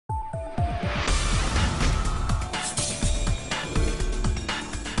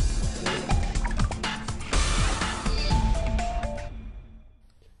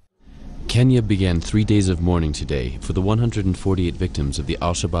Kenya began 3 days of mourning today for the 148 victims of the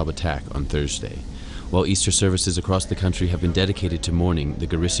Al-Shabaab attack on Thursday. While Easter services across the country have been dedicated to mourning the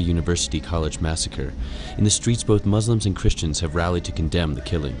Garissa University College massacre, in the streets both Muslims and Christians have rallied to condemn the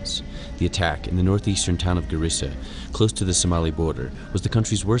killings. The attack in the northeastern town of Garissa, close to the Somali border, was the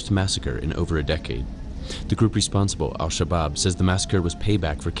country's worst massacre in over a decade. The group responsible, Al-Shabaab, says the massacre was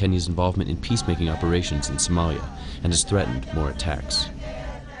payback for Kenya's involvement in peacemaking operations in Somalia and has threatened more attacks.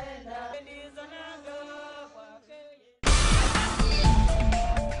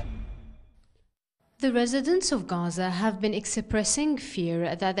 The residents of Gaza have been expressing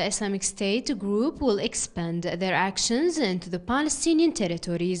fear that the Islamic State group will expand their actions into the Palestinian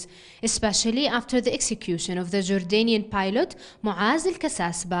territories, especially after the execution of the Jordanian pilot Muaz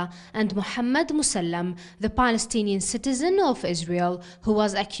al-Kasasba and Muhammad Musallam, the Palestinian citizen of Israel, who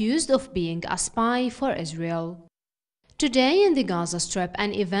was accused of being a spy for Israel. Today in the Gaza Strip,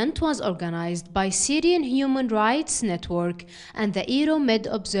 an event was organized by Syrian Human Rights Network and the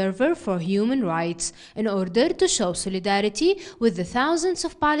Euromed Observer for Human Rights in order to show solidarity with the thousands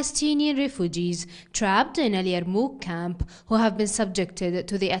of Palestinian refugees trapped in Al Yarmouk camp who have been subjected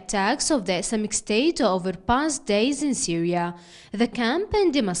to the attacks of the Islamic State over past days in Syria. The camp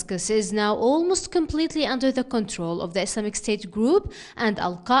in Damascus is now almost completely under the control of the Islamic State group and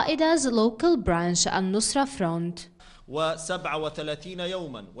Al-Qaeda's local branch Al-Nusra Front.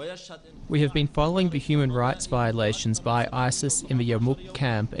 We have been following the human rights violations by ISIS in the Yarmouk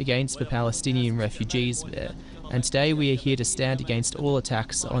camp against the Palestinian refugees there, and today we are here to stand against all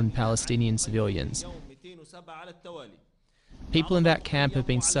attacks on Palestinian civilians. People in that camp have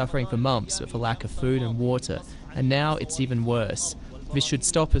been suffering for months with a lack of food and water, and now it's even worse. This should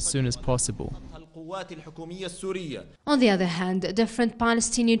stop as soon as possible. On the other hand, different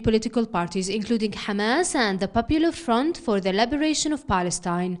Palestinian political parties, including Hamas and the Popular Front for the Liberation of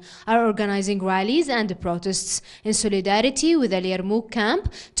Palestine, are organizing rallies and protests in solidarity with Al Yarmouk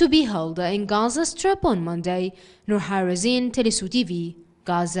camp to be held in Gaza Strip on Monday. Nurha Razin, Telesu TV,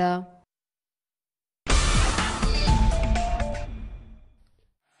 Gaza.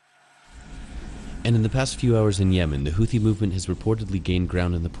 And in the past few hours in Yemen, the Houthi movement has reportedly gained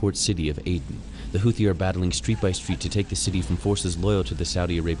ground in the port city of Aden. The Houthi are battling street by street to take the city from forces loyal to the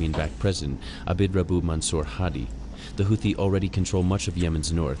Saudi Arabian-backed president, Abd Rabbu Mansour Hadi. The Houthi already control much of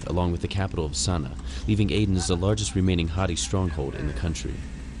Yemen's north, along with the capital of Sana'a, leaving Aden as the largest remaining Hadi stronghold in the country.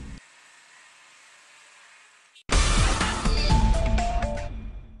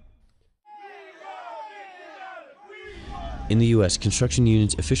 In the U.S., construction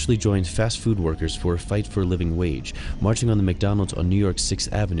unions officially joined fast food workers for a fight for a living wage, marching on the McDonald's on New York's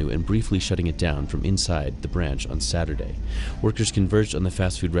 6th Avenue and briefly shutting it down from inside the branch on Saturday. Workers converged on the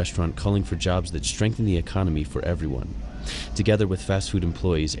fast food restaurant, calling for jobs that strengthen the economy for everyone. Together with fast food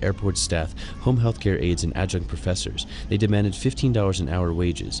employees, airport staff, home healthcare aides, and adjunct professors, they demanded $15 an hour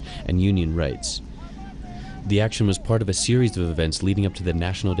wages and union rights. The action was part of a series of events leading up to the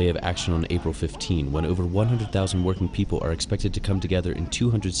National Day of Action on April 15, when over 100,000 working people are expected to come together in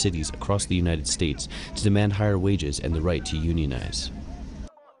 200 cities across the United States to demand higher wages and the right to unionize.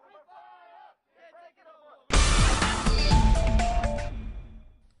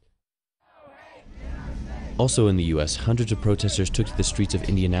 Also in the U.S., hundreds of protesters took to the streets of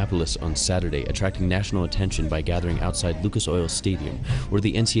Indianapolis on Saturday, attracting national attention by gathering outside Lucas Oil Stadium, where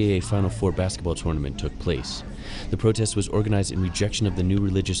the NCAA Final Four basketball tournament took place. The protest was organized in rejection of the new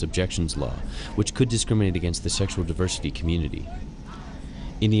religious objections law, which could discriminate against the sexual diversity community.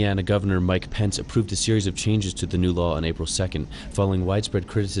 Indiana Governor Mike Pence approved a series of changes to the new law on April 2nd, following widespread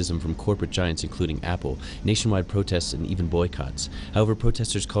criticism from corporate giants including Apple, nationwide protests, and even boycotts. However,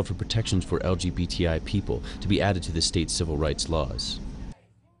 protesters called for protections for LGBTI people to be added to the state's civil rights laws.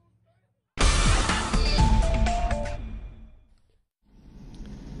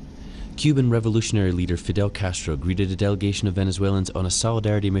 Cuban revolutionary leader Fidel Castro greeted a delegation of Venezuelans on a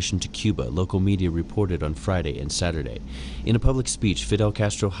solidarity mission to Cuba, local media reported on Friday and Saturday. In a public speech, Fidel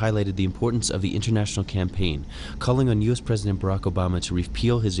Castro highlighted the importance of the international campaign, calling on U.S. President Barack Obama to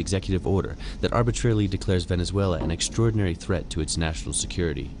repeal his executive order that arbitrarily declares Venezuela an extraordinary threat to its national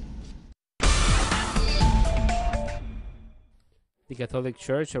security. The Catholic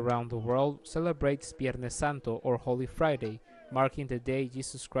Church around the world celebrates Viernes Santo, or Holy Friday, marking the day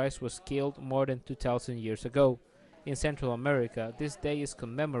Jesus Christ was killed more than 2,000 years ago. In Central America, this day is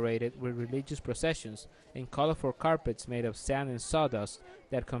commemorated with religious processions and colorful carpets made of sand and sawdust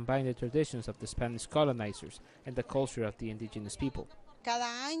that combine the traditions of the Spanish colonizers and the culture of the indigenous people.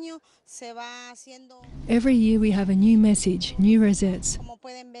 Every year we have a new message, new rosettes.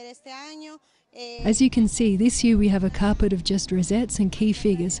 As you can see, this year we have a carpet of just rosettes and key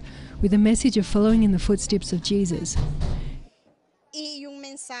figures with a message of following in the footsteps of Jesus.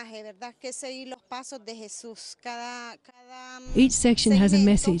 Each section has a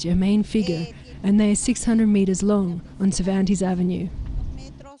message, a main figure, and they are 600 meters long on Cervantes Avenue.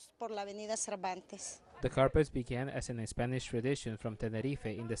 The carpets began as a Spanish tradition from Tenerife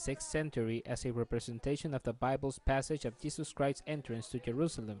in the 6th century as a representation of the Bible's passage of Jesus Christ's entrance to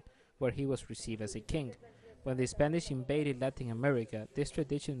Jerusalem, where he was received as a king. When the Spanish invaded Latin America, this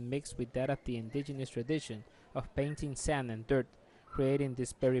tradition mixed with that of the indigenous tradition of painting sand and dirt, creating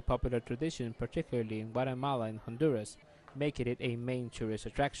this very popular tradition, particularly in Guatemala and Honduras, making it a main tourist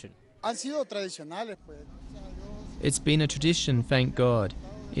attraction. It's been a tradition, thank God.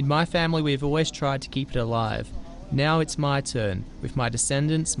 In my family we have always tried to keep it alive. Now it's my turn, with my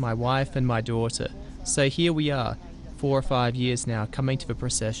descendants, my wife and my daughter. So here we are, 4 or 5 years now, coming to the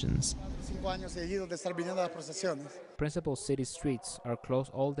processions. Principal city streets are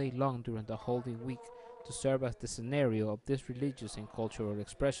closed all day long during the Holy Week to serve as the scenario of these religious and cultural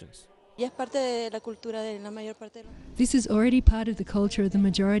expressions. This is already part of the culture of the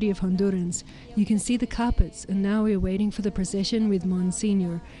majority of Hondurans. You can see the carpets, and now we are waiting for the procession with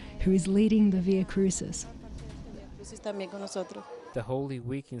Monsignor, who is leading the Via Crucis. The Holy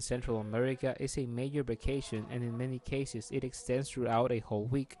Week in Central America is a major vacation, and in many cases it extends throughout a whole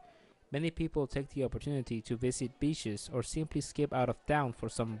week. Many people take the opportunity to visit beaches or simply skip out of town for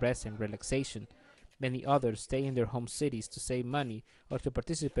some rest and relaxation. Many others stay in their home cities to save money or to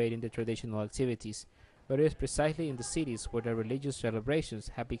participate in the traditional activities. But it is precisely in the cities where the religious celebrations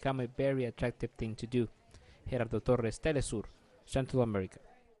have become a very attractive thing to do. Gerardo Torres, Telesur, Central America.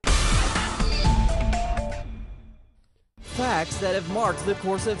 Facts that have marked the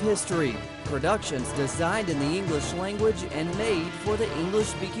course of history. Productions designed in the English language and made for the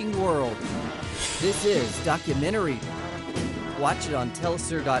English-speaking world. This is Documentary. Watch it on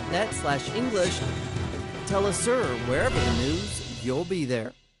telesur.net/English. Telesur, wherever the news, you'll be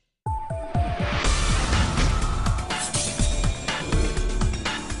there.